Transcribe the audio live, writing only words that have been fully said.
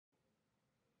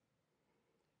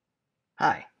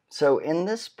Hi. So in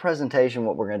this presentation,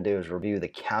 what we're going to do is review the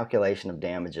calculation of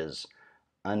damages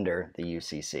under the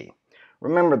UCC.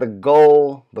 Remember, the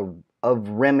goal of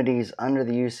remedies under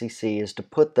the UCC is to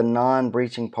put the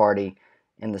non-breaching party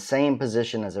in the same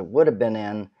position as it would have been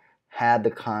in had the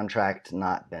contract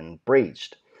not been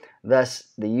breached. Thus,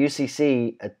 the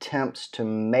UCC attempts to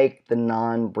make the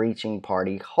non-breaching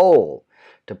party whole,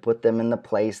 to put them in the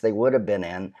place they would have been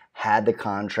in had the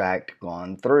contract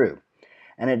gone through.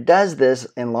 And it does this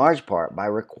in large part by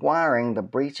requiring the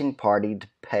breaching party to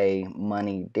pay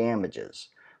money damages.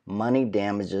 Money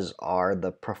damages are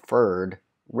the preferred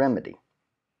remedy.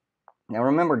 Now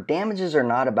remember, damages are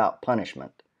not about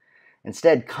punishment.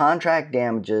 Instead, contract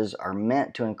damages are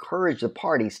meant to encourage the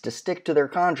parties to stick to their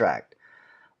contract,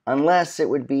 unless it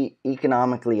would be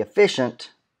economically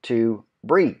efficient to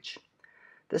breach.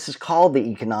 This is called the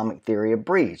economic theory of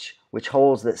breach, which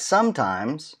holds that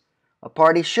sometimes a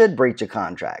party should breach a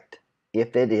contract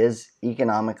if it is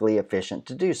economically efficient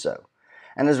to do so.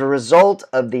 And as a result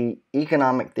of the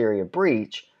economic theory of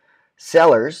breach,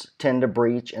 sellers tend to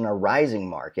breach in a rising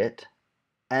market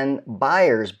and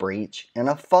buyers breach in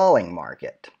a falling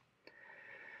market.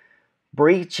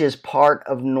 Breach is part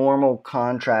of normal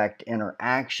contract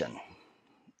interaction.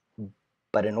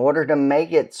 But in order to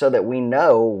make it so that we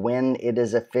know when it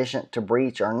is efficient to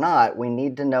breach or not, we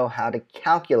need to know how to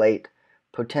calculate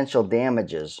potential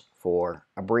damages for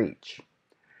a breach.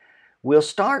 We'll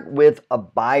start with a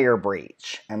buyer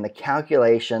breach and the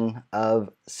calculation of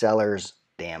seller's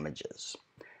damages.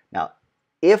 Now,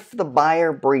 if the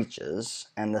buyer breaches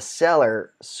and the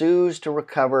seller sues to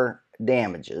recover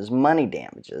damages, money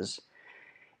damages,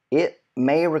 it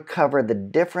may recover the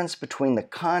difference between the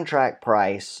contract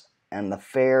price and the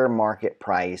fair market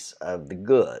price of the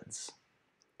goods,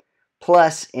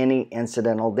 plus any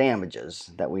incidental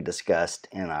damages that we discussed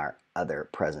in our other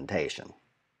presentation.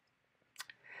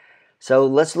 So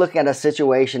let's look at a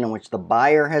situation in which the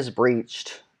buyer has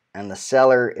breached and the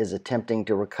seller is attempting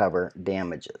to recover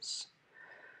damages.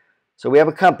 So we have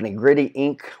a company, Gritty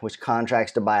Inc., which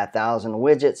contracts to buy 1,000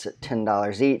 widgets at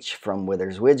 $10 each from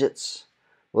Withers Widgets.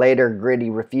 Later,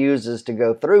 Gritty refuses to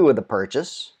go through with the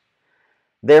purchase.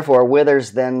 Therefore,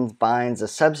 Withers then finds a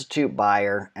substitute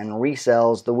buyer and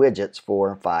resells the widgets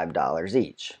for $5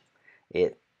 each.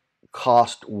 It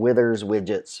cost Withers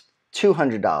Widgets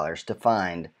 $200 to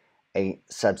find a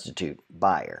substitute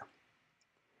buyer.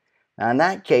 Now, in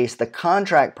that case, the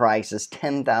contract price is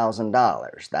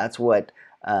 $10,000. That's what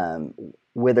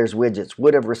Withers Widgets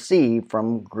would have received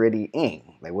from Gritty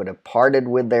Inc. They would have parted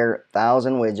with their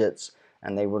 1,000 widgets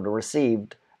and they would have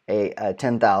received a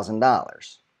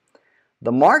 $10,000.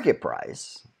 The market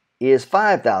price is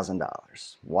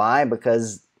 $5,000. Why?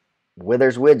 Because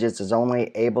Withers Widgets is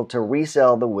only able to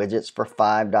resell the widgets for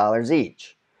 $5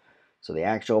 each. So the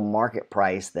actual market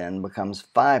price then becomes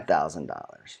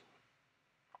 $5,000.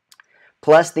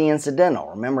 Plus the incidental.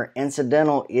 Remember,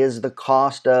 incidental is the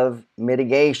cost of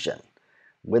mitigation.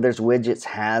 Withers Widgets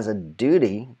has a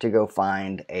duty to go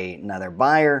find another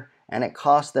buyer, and it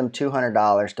costs them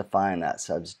 $200 to find that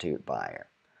substitute buyer.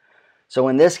 So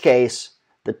in this case,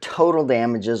 the total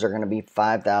damages are going to be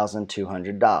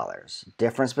 $5,200.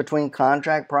 Difference between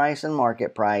contract price and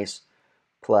market price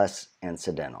plus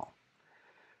incidental.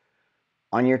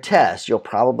 On your test, you'll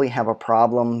probably have a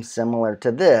problem similar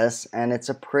to this, and it's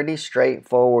a pretty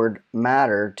straightforward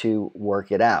matter to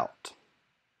work it out.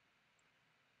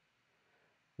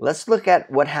 Let's look at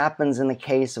what happens in the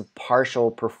case of partial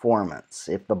performance.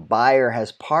 If the buyer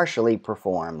has partially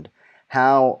performed,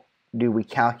 how do we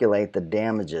calculate the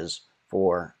damages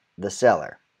for the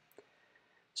seller?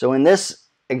 So in this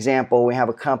example, we have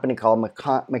a company called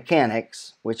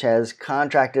Mechanics, which has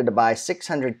contracted to buy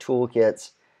 600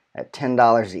 toolkits at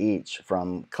 $10 each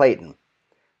from Clayton,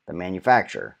 the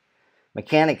manufacturer.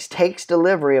 Mechanics takes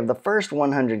delivery of the first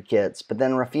 100 kits, but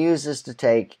then refuses to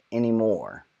take any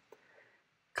more.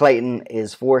 Clayton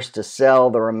is forced to sell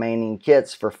the remaining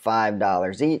kits for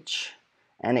 $5 each,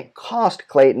 and it cost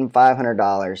Clayton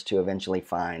 $500 to eventually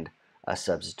find a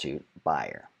substitute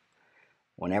buyer.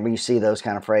 Whenever you see those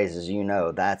kind of phrases, you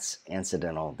know that's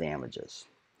incidental damages.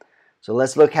 So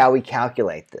let's look how we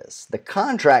calculate this. The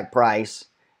contract price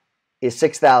is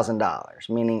 $6,000,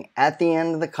 meaning at the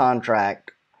end of the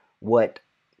contract, what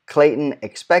Clayton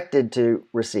expected to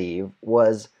receive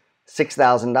was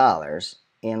 $6,000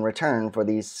 in return for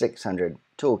these 600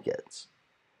 toolkits.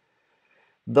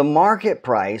 The market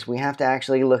price, we have to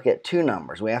actually look at two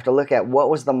numbers. We have to look at what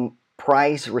was the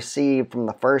price received from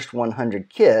the first 100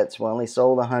 kits. Well, he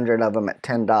sold 100 of them at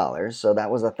 $10, so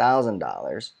that was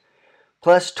 $1,000.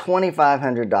 Plus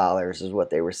 $2,500 is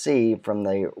what they received from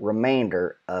the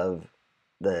remainder of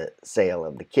the sale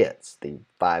of the kits, the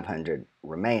 500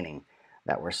 remaining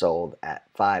that were sold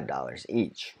at $5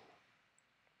 each.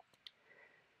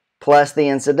 Plus the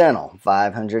incidental,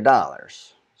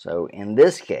 $500. So in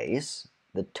this case,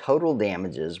 the total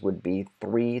damages would be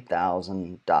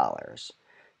 $3,000.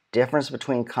 Difference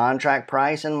between contract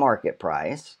price and market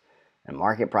price. And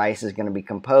market price is going to be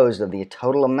composed of the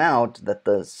total amount that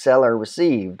the seller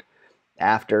received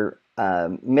after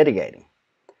mitigating.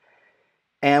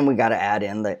 And we got to add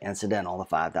in the incidental, the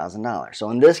 $5,000. So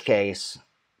in this case,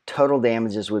 total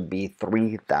damages would be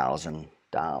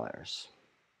 $3,000.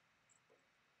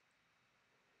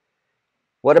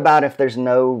 What about if there's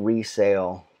no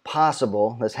resale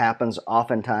possible? This happens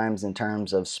oftentimes in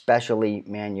terms of specially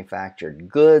manufactured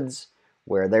goods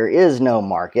where there is no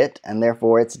market and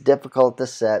therefore it's difficult to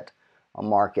set a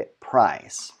market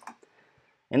price.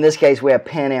 In this case, we have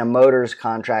Pan Am Motors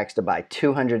contracts to buy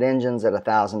 200 engines at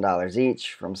 $1,000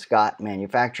 each from Scott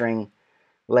Manufacturing.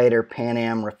 Later, Pan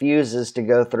Am refuses to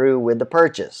go through with the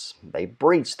purchase. They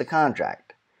breach the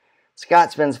contract.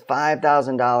 Scott spends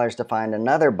 $5,000 to find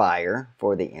another buyer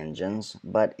for the engines,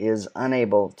 but is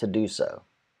unable to do so.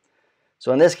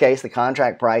 So in this case, the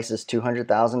contract price is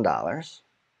 $200,000.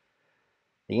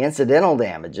 The incidental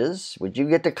damages, which you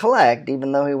get to collect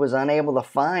even though he was unable to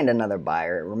find another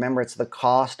buyer. Remember, it's the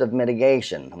cost of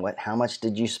mitigation. How much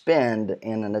did you spend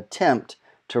in an attempt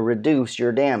to reduce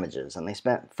your damages? And they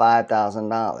spent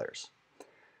 $5,000.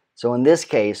 So in this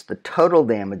case, the total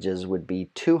damages would be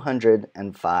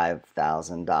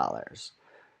 $205,000.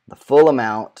 The full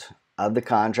amount of the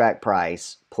contract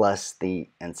price plus the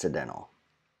incidental.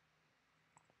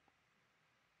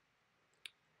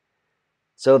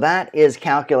 So that is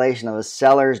calculation of a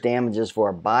seller's damages for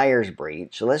a buyer's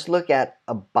breach. So let's look at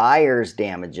a buyer's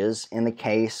damages in the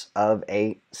case of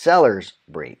a seller's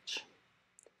breach.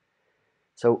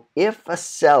 So if a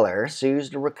seller sues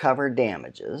to recover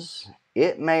damages,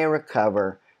 it may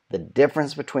recover the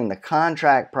difference between the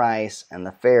contract price and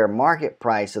the fair market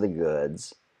price of the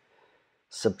goods,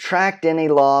 subtract any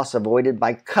loss avoided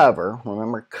by cover.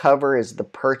 Remember, cover is the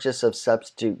purchase of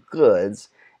substitute goods.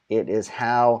 It is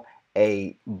how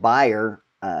a buyer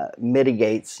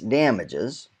mitigates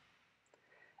damages,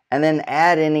 and then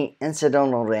add any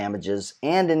incidental damages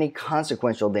and any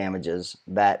consequential damages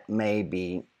that may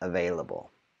be available.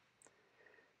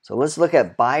 So let's look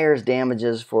at buyer's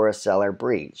damages for a seller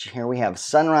breach. Here we have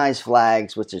Sunrise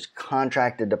Flags, which is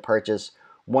contracted to purchase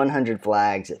 100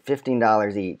 flags at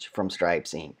 $15 each from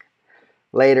Stripes Inc.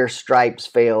 Later, Stripes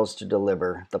fails to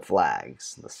deliver the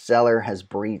flags. The seller has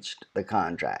breached the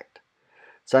contract.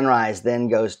 Sunrise then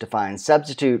goes to find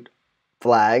substitute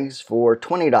flags for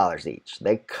 $20 each.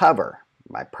 They cover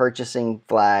by purchasing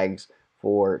flags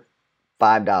for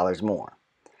 $5 more.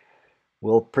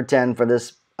 We'll pretend for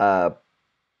this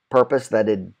purpose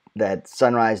that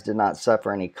Sunrise did not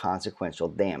suffer any consequential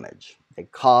damage.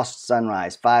 It cost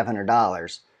Sunrise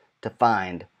 $500 to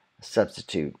find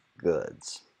substitute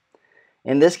goods.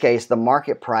 In this case, the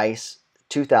market price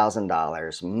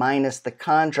 $2,000 minus the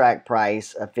contract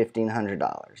price of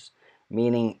 $1,500,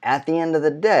 meaning at the end of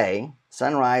the day,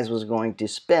 Sunrise was going to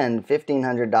spend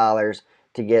 $1,500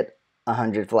 to get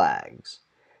 100 flags.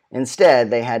 Instead,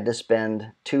 they had to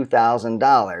spend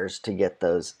 $2,000 to get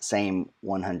those same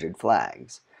 100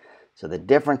 flags. So the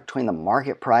difference between the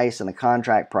market price and the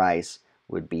contract price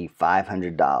would be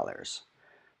 $500,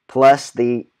 plus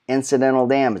the incidental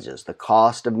damages, the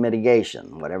cost of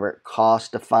mitigation, whatever it costs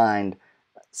to find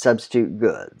substitute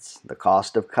goods, the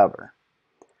cost of cover.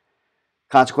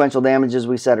 Consequential damages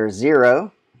we said are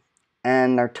 $0,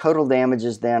 and our total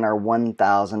damages then are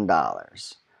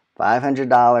 $1,000.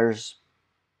 $500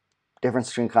 difference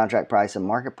between contract price and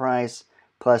market price,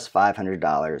 plus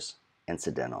 $500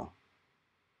 incidental.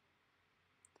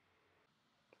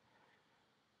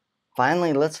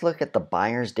 Finally, let's look at the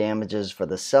buyer's damages for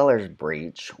the seller's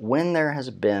breach when there has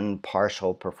been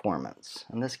partial performance.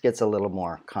 And this gets a little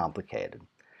more complicated.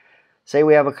 Say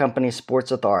we have a company,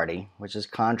 Sports Authority, which is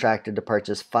contracted to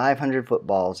purchase 500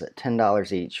 footballs at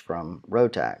 $10 each from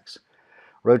Rotax.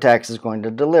 Rotax is going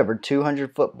to deliver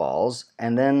 200 footballs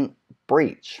and then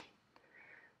breach.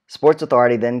 Sports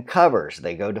Authority then covers.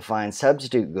 They go to find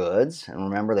substitute goods, and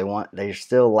remember they're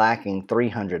still lacking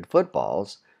 300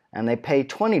 footballs, and they pay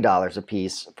 $20 a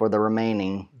piece for the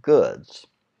remaining goods.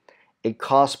 It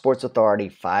costs Sports Authority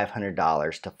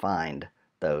 $500 to find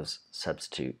those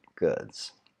substitute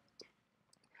goods.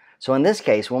 So in this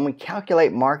case, when we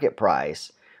calculate market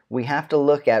price, we have to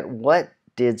look at what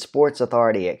did Sports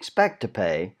Authority expect to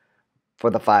pay for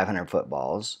the 500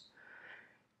 footballs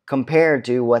compared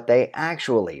to what they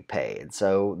actually paid.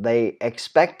 So they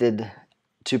expected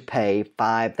to pay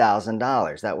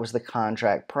 $5,000. That was the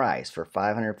contract price. For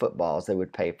 500 footballs, they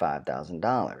would pay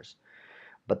 $5,000.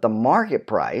 But the market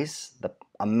price, the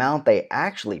amount they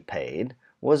actually paid,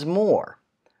 was more.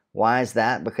 Why is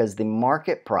that? Because the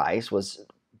market price was,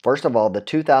 first of all, the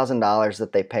 $2,000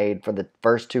 that they paid for the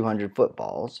first 200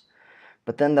 footballs,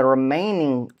 but then the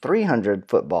remaining 300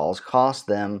 footballs cost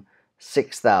them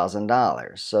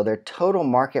 $6,000. So their total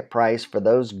market price for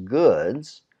those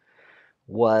goods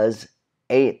was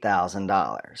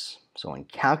 $8,000. So in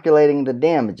calculating the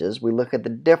damages, we look at the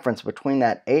difference between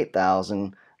that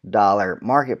 $8,000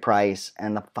 market price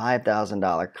and the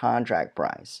 $5,000 contract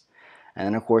price. And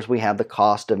then of course we have the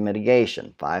cost of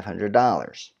mitigation,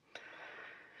 $500.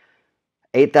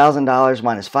 $8,000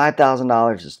 minus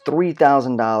 $5,000 is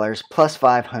 $3,000 plus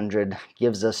 $500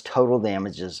 gives us total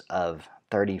damages of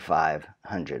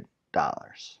 $3,500.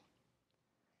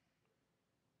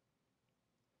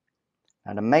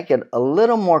 Now to make it a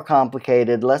little more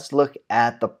complicated, let's look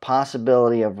at the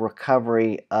possibility of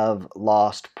recovery of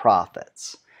lost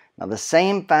profits. Now the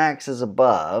same facts as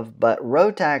above, but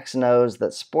Rotax knows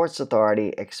that Sports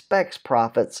Authority expects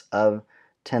profits of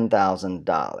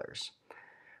 $10,000.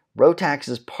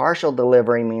 Rotax's partial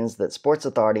delivery means that Sports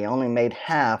Authority only made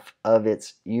half of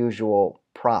its usual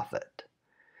profit.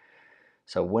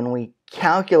 So when we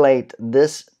calculate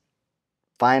this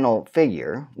final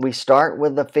figure, we start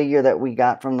with the figure that we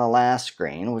got from the last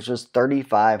screen, which was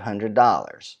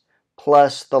 $3,500,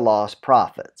 plus the lost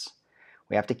profits.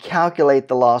 We have to calculate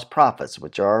the lost profits,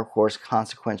 which are, of course,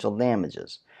 consequential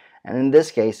damages. And in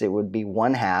this case, it would be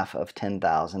 1/2 of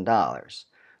 $10,000,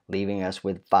 leaving us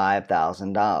with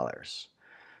 $5,000.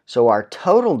 So our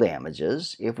total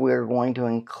damages, if we're going to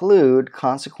include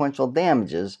consequential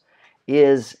damages,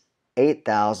 is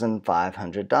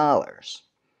 $8,500.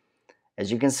 As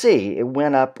you can see, it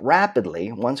went up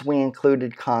rapidly once we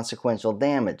included consequential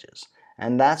damages.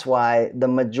 And that's why the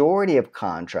majority of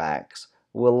contracts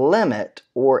will limit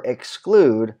or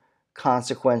exclude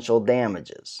consequential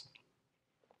damages,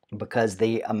 because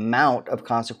the amount of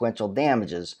consequential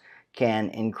damages can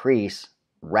increase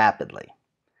rapidly.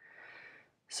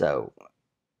 So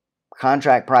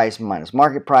contract price minus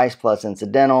market price plus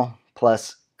incidental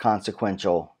plus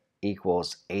consequential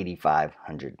equals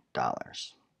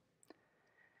 $8,500.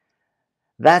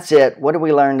 That's it. What did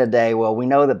we learn today? Well, we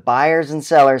know that buyers and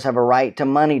sellers have a right to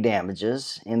money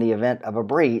damages in the event of a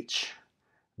breach,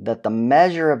 that the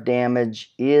measure of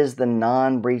damage is the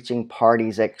non-breaching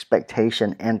party's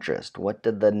expectation interest. What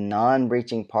did the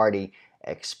non-breaching party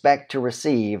expect to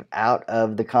receive out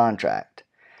of the contract?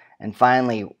 And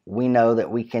finally, we know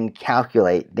that we can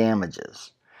calculate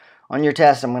damages. On your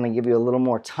test, I'm going to give you a little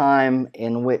more time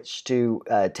in which to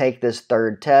take this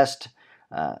third test,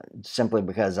 simply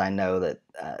because I know that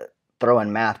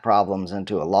throwing math problems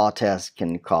into a law test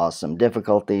can cause some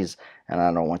difficulties, and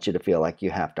I don't want you to feel like you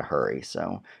have to hurry.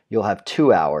 So you'll have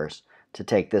 2 hours to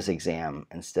take this exam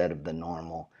instead of the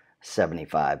normal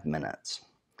 75 minutes.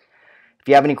 If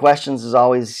you have any questions, as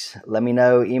always, let me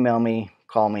know, email me,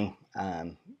 call me,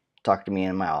 talk to me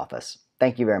in my office.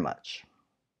 Thank you very much.